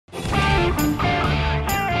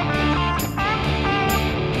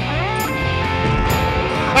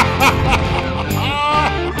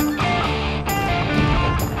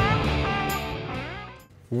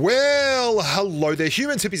Hello there,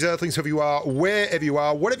 humans, hippies, earthlings, whoever you are, wherever you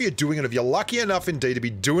are, whatever you're doing, and if you're lucky enough indeed to be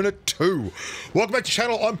doing it too. Welcome back to the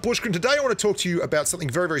channel. I'm Bushka, and today I want to talk to you about something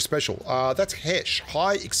very, very special. That's Hesh,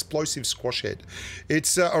 High Explosive Squash Head.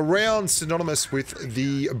 It's a round synonymous with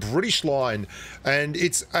the British line, and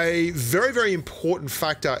it's a very, very important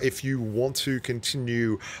factor if you want to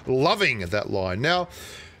continue loving that line. Now,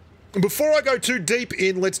 before I go too deep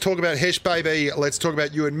in, let's talk about Hesh, baby, let's talk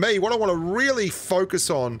about you and me, what I want to really focus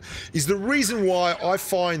on is the reason why I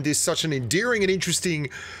find this such an endearing and interesting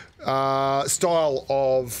style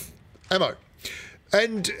of ammo.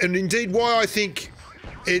 And indeed why I think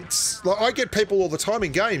it's, like, I get people all the time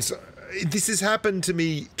in games. This has happened to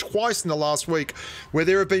me twice in the last week where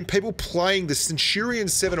there have been people playing the Centurion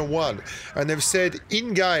 7-1 and they've said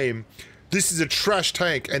in-game, this is a trash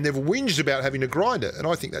tank, and they've whinged about having to grind it, and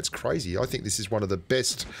I think that's crazy. I think this is one of the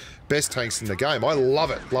best tanks in the game. I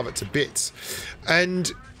love it to bits. And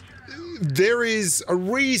there is a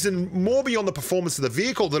reason more beyond the performance of the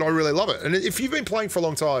vehicle that I really love it. And if you've been playing for a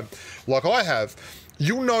long time, like I have,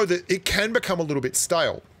 you'll know that it can become a little bit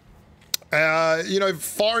stale. You know,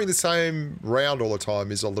 firing the same round all the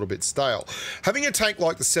time is a little bit stale. Having a tank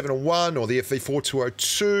like the 7-1 or the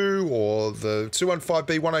FV4202 or the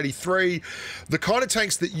 215B 183, the kind of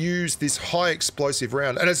tanks that use this high explosive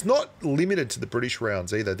round, and it's not limited to the British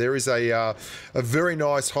rounds either. There is a very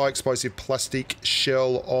nice high explosive plastic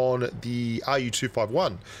shell on the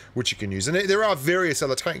RU251, which you can use. And there are various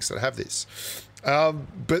other tanks that have this.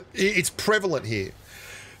 But it's prevalent here.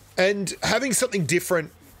 And having something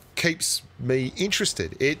different keeps me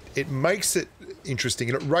interested. It makes it interesting,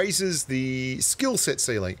 and it raises the skill set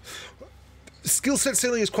ceiling. Skill set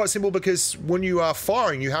ceiling is quite simple because when you are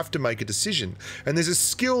firing, you have to make a decision, and there's a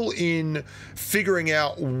skill in figuring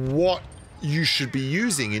out what you should be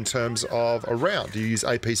using in terms of a round. Do you use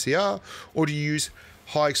APCR or do you use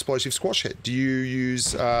high explosive squash head? Do you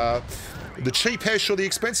use the cheap Hesh or the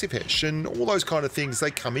expensive Hesh? And all those kind of things,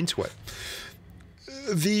 they come into it.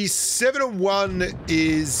 The 7-1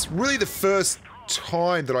 is really the first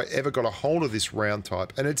time that I ever got a hold of this round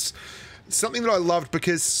type, and it's something that I loved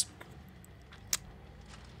because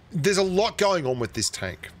there's a lot going on with this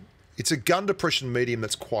tank. It's a gun depression medium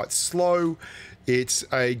that's quite slow. It's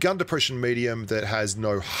a gun depression medium that has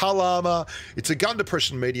no hull armor. It's a gun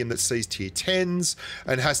depression medium that sees tier 10s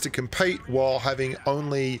and has to compete while having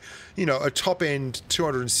only, you know, a top end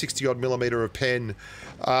 260 odd millimeter of pen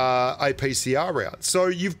APCR round. So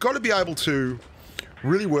you've got to be able to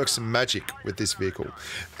really work some magic with this vehicle.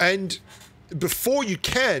 And before you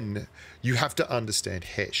can, you have to understand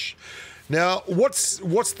Hesh. Now, what's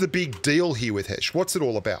the big deal here with Hesh? What's it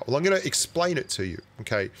all about? Well, I'm going to explain it to you,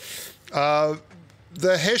 okay?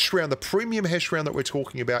 The Hesh round, the premium Hesh round that we're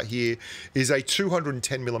talking about here is a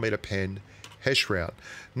 210 millimeter pen Hesh round.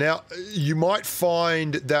 Now, you might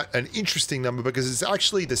find that an interesting number because it's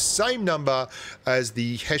actually the same number as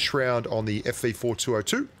the Hesh round on the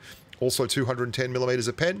FV4202, also 210 millimeters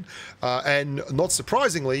of pen, and not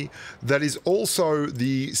surprisingly, that is also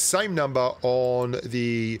the same number on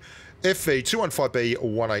the FV215B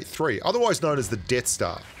 183, otherwise known as the Death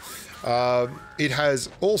Star. It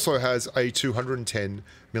also has a 210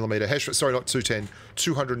 millimeter Hesh, sorry, not 210,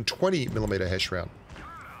 220 millimeter Hesh round.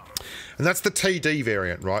 And that's the TD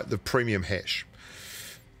variant, right? The premium Hesh.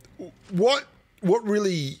 What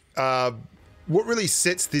really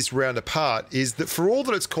sets this round apart is that for all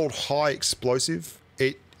that it's called high explosive,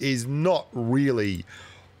 it is not really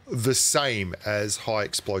the same as high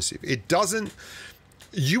explosive. It doesn't.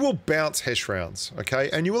 You will bounce Hesh rounds, okay?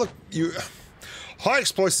 And high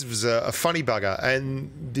explosive is a funny bugger,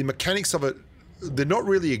 and the mechanics of it, they're not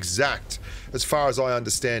really exact as far as I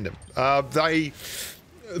understand them.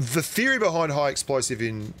 The theory behind high explosive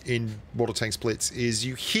in Mortal Tanks Blitz is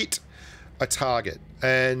you hit a target,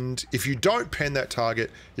 and if you don't pen that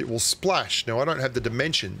target, it will splash. Now, I don't have the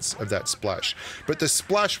dimensions of that splash, but the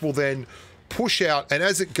splash will then push out, and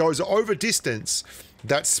as it goes over distance,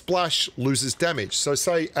 that splash loses damage. So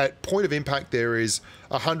say at point of impact there is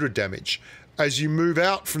 100 damage. As you move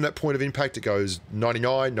out from that point of impact, it goes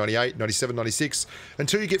 99, 98, 97, 96,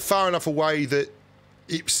 until you get far enough away that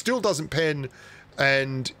it still doesn't pen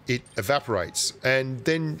and it evaporates. And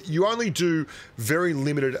then you only do very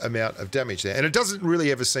limited amount of damage there. And it doesn't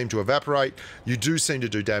really ever seem to evaporate. You do seem to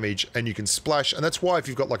do damage, and you can splash. And that's why if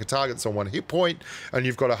you've got like a target that's on one hit point and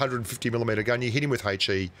you've got a 150 millimeter gun, you hit him with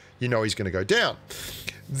HE, you know he's going to go down.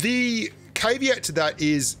 The caveat to that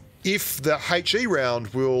is if the HE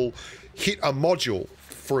round will hit a module,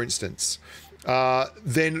 for instance,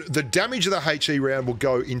 then the damage of the HE round will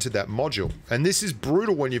go into that module. And this is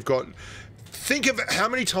brutal when you've got think of how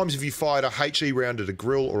many times have you fired a HE round at a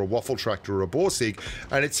grill or a waffle tractor or a Borsig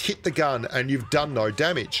and it's hit the gun and you've done no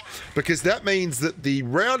damage, because that means that the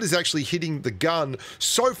round is actually hitting the gun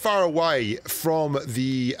so far away from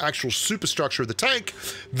the actual superstructure of the tank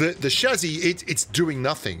that the chassis, it's doing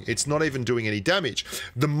nothing. It's not even doing any damage.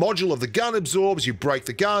 The module of the gun absorbs, you break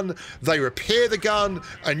the gun, they repair the gun,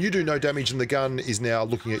 and you do no damage, and the gun is now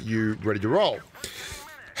looking at you ready to roll.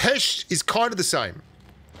 Hesh is kind of the same,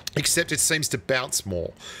 except it seems to bounce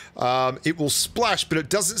more. It will splash, but it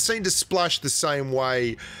doesn't seem to splash the same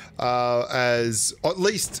way as, at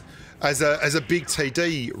least as a big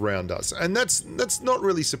TD round does. And that's not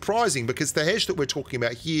really surprising, because the Hesh that we're talking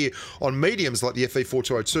about here on mediums like the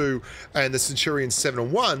FV4202 and the Centurion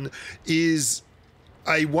 7-1 is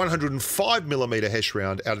a 105mm Hesh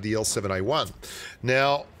round out of the L7A1.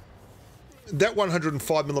 Now, that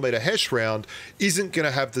 105mm Hesh round isn't going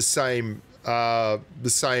to have the same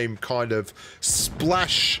kind of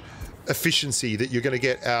splash efficiency that you're going to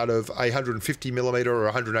get out of a 150mm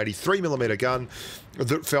or 183mm gun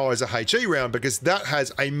that fires a HE round, because that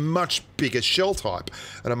has a much bigger shell type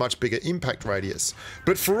and a much bigger impact radius.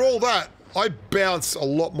 But for all that, I bounce a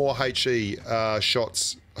lot more Hesh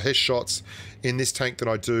shots in this tank than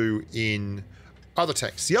I do in other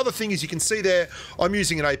tanks. The other thing is, you can see there, I'm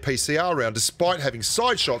using an APCR round despite having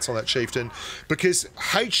side shots on that Chieftain, because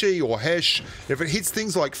HE or Hesh, if it hits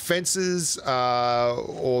things like fences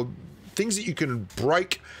or things that you can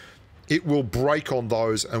break, it will break on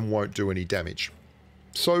those and won't do any damage.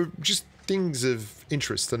 So just things of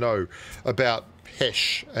interest to know about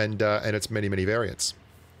Hesh and its many, many variants.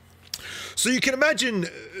 So you can imagine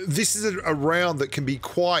this is a round that can be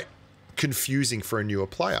quite confusing for a newer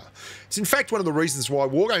player. It's in fact one of the reasons why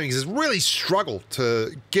Wargaming has really struggled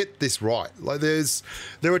to get this right. Like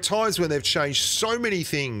there are times when they've changed so many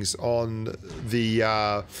things on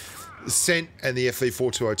the Cent and the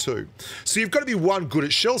FV4202. So you've got to be good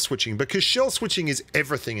at shell switching, because shell switching is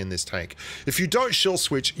everything in this tank. If you don't shell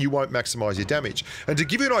switch, you won't maximize your damage. And to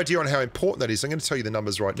give you an idea on how important that is, I'm going to tell you the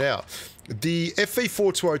numbers right now. The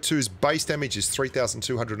FV4202's base damage is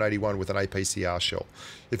 3,281 with an APCR shell.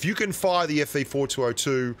 If you can fire the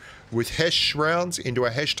FV4202 with Hesh rounds into a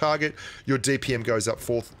Hesh target, your DPM goes up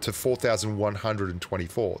to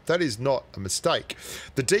 4,124. That is not a mistake.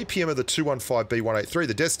 The DPM of the 215B183,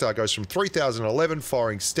 the Death Star, goes from 3,011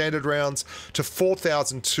 firing standard rounds to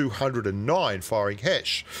 4,209 firing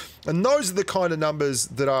Hesh. And those are the kind of numbers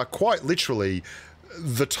that are quite literally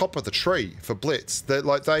the top of the tree for Blitz.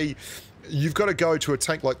 You've got to go to a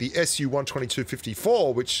tank like the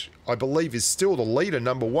SU-122-54, which I believe is still the leader,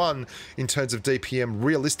 #1 in terms of DPM,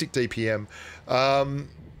 realistic DPM,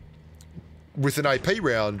 with an AP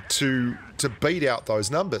round to beat out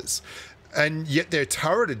those numbers. And yet they're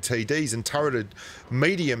turreted TDs and turreted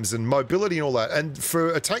mediums and mobility and all that. And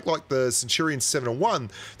for a tank like the Centurion 7-1,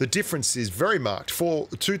 the difference is very marked.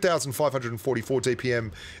 2,544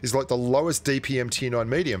 DPM is like the lowest DPM tier 9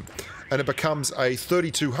 medium, and it becomes a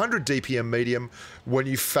 3,200 DPM medium when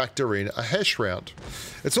you factor in a Hesh round.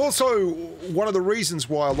 It's also one of the reasons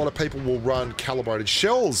why a lot of people will run calibrated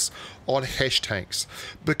shells on Hesh tanks,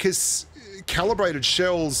 because calibrated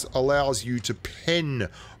shells allows you to pen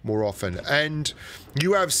more often, and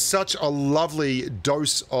you have such a lovely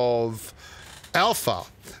dose of alpha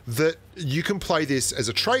that you can play this as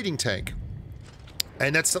a trading tank.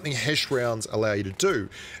 And that's something Hesh rounds allow you to do.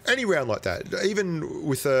 Any round like that, even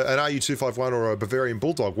with an RU-251 or a Bavarian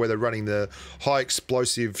Bulldog, where they're running the high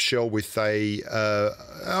explosive shell with a...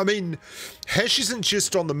 I mean, Hesh isn't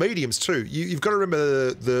just on the mediums too. You've got to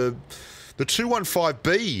remember the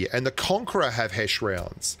 215B and the Conqueror have Hesh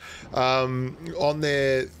rounds on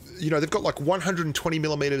their... they've got like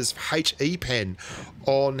 120mm HE pen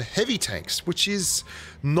on heavy tanks, which is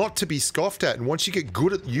not to be scoffed at. And once you get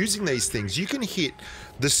good at using these things, you can hit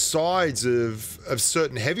the sides of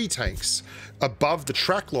certain heavy tanks above the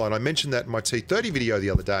track line. I mentioned that in my T30 video the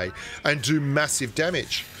other day, and do massive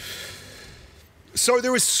damage. So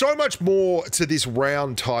there is so much more to this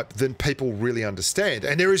round type than people really understand.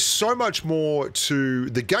 And there is so much more to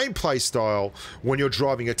the gameplay style when you're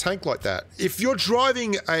driving a tank like that. If you're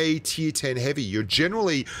driving a tier 10 heavy, you're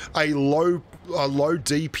generally a low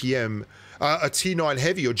DPM, a tier 9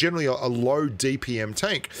 heavy, or generally a low DPM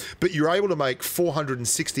tank, but you're able to make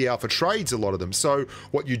 460 alpha trades, a lot of them. So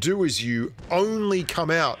what you do is you only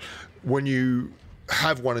come out when you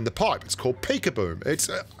have one in the pipe. It's called peek-a-boom. It's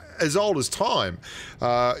as old as time.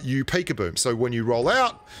 You peek-a-boom. So when you roll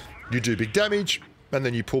out, you do big damage, and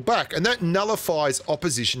then you pull back. And that nullifies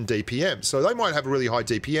opposition DPM. So they might have a really high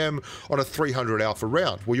DPM on a 300 alpha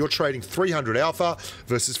round. Well, you're trading 300 alpha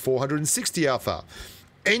versus 460 alpha.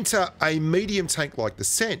 enter a medium tank like the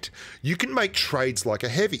Cent, you can make trades like a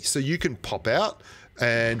heavy. So you can pop out,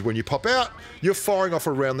 and when you pop out, you're firing off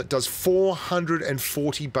a round that does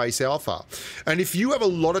 440 base alpha. And if you have a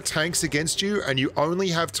lot of tanks against you and you only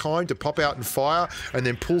have time to pop out and fire and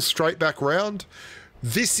then pull straight back round,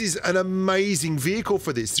 this is an amazing vehicle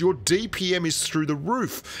for this. Your DPM is through the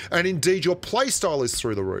roof, and indeed your playstyle is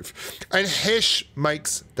through the roof. And Hesh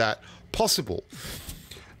makes that possible.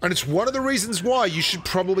 And it's one of the reasons why you should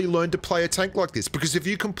probably learn to play a tank like this, because if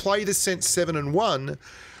you can play the Cent 7 and 1,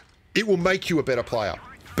 it will make you a better player.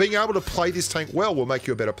 Being able to play this tank well will make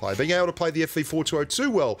you a better player. Being able to play the FV4202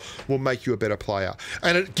 well will make you a better player.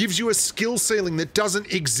 And it gives you a skill ceiling that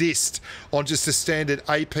doesn't exist on just a standard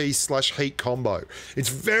AP/heat combo. It's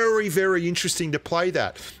very, very interesting to play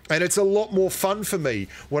that. And it's a lot more fun for me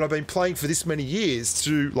when I've been playing for this many years,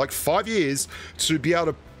 like 5 years, to be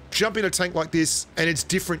able to jump in a tank like this, and it's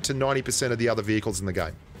different to 90% of the other vehicles in the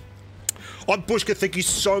game. I'm Bushka. Thank you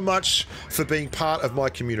so much for being part of my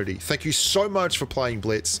community. Thank you so much for playing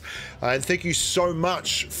Blitz. And thank you so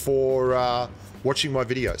much for watching my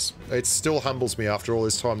videos. It still humbles me after all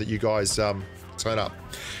this time that you guys turn up.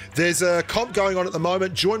 There's a comp going on at the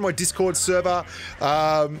moment. Join my Discord server.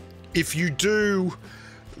 If you do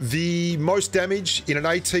the most damage in an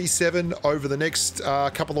AT7 over the next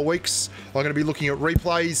couple of weeks, I'm going to be looking at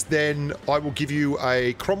replays. Then I will give you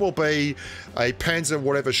a Cromwell B, a Panzer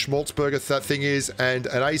whatever Schmaltzberger that thing is, and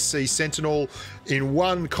an AC Sentinel in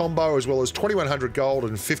one combo, as well as 2100 gold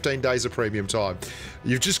and 15 days of premium time.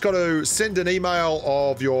 You've just got to send an email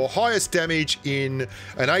of your highest damage in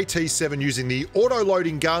an AT7 using the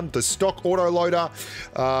auto-loading gun, the stock auto-loader.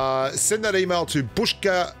 Send that email to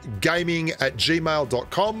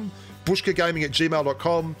bushkagaming@gmail.com.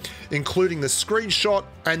 bushkagaming@gmail.com, including the screenshot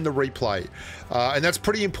and the replay. And that's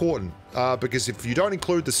pretty important because if you don't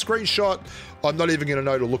include the screenshot, I'm not even going to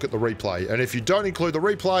know to look at the replay. And if you don't include the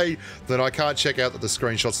replay, then I can't check out that the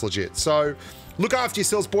screenshot's legit. So look after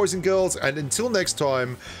yourselves, boys and girls, and until next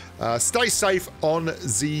time, stay safe on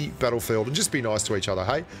the battlefield and just be nice to each other,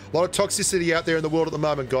 hey? A lot of toxicity out there in the world at the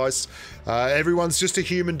moment, guys. Everyone's just a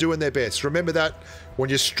human doing their best. Remember that when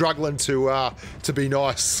you're struggling to be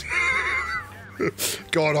nice.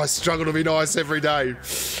 God, I struggle to be nice every day.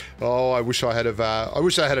 Oh, I wish I had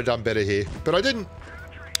done better here, but I didn't.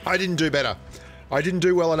 I didn't do better. I didn't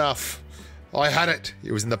do well enough. I had it.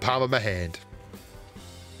 It was in the palm of my hand.